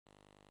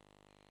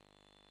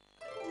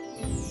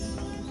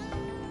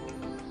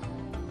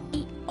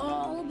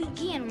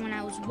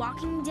was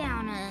walking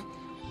down a...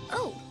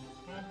 Oh,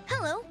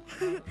 hello.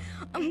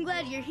 I'm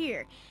glad you're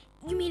here.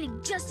 You made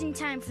it just in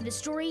time for the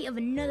story of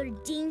another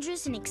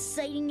dangerous and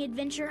exciting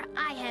adventure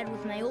I had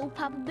with my old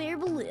Papa Bear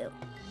Baloo.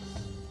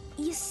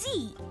 You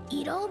see,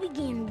 it all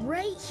began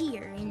right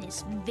here in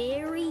this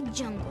very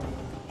jungle.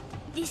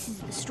 This is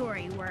the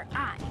story where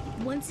I,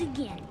 once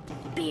again,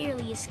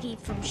 barely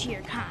escaped from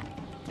Shere Khan.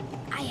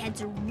 I had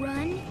to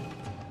run,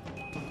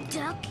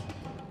 duck,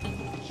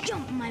 and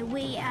jump my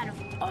way out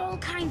of all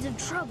kinds of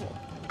trouble.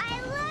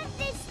 I love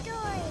this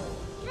story.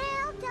 Can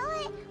I help tell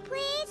it?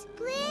 Please,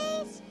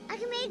 please? I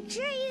can make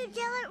sure you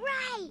tell it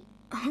right.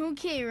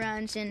 Okay,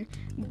 Ranchan.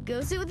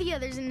 Go sit with the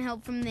others and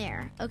help from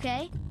there,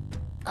 okay?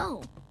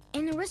 Oh,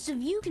 and the rest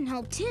of you can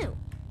help too.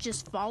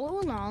 Just follow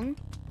along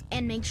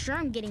and make sure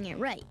I'm getting it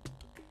right.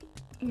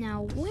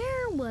 Now,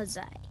 where was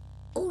I?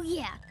 Oh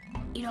yeah,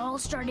 it all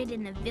started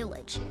in the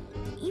village.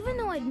 Even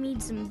though I'd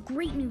made some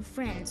great new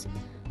friends,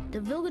 the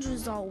village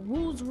was all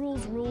rules,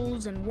 rules,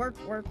 rules, and work,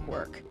 work,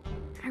 work.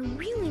 I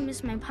really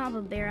miss my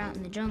Papa Bear out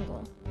in the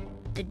jungle.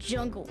 The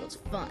jungle was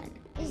fun.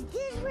 Is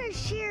this where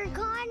Shere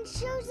Khan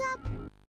shows up?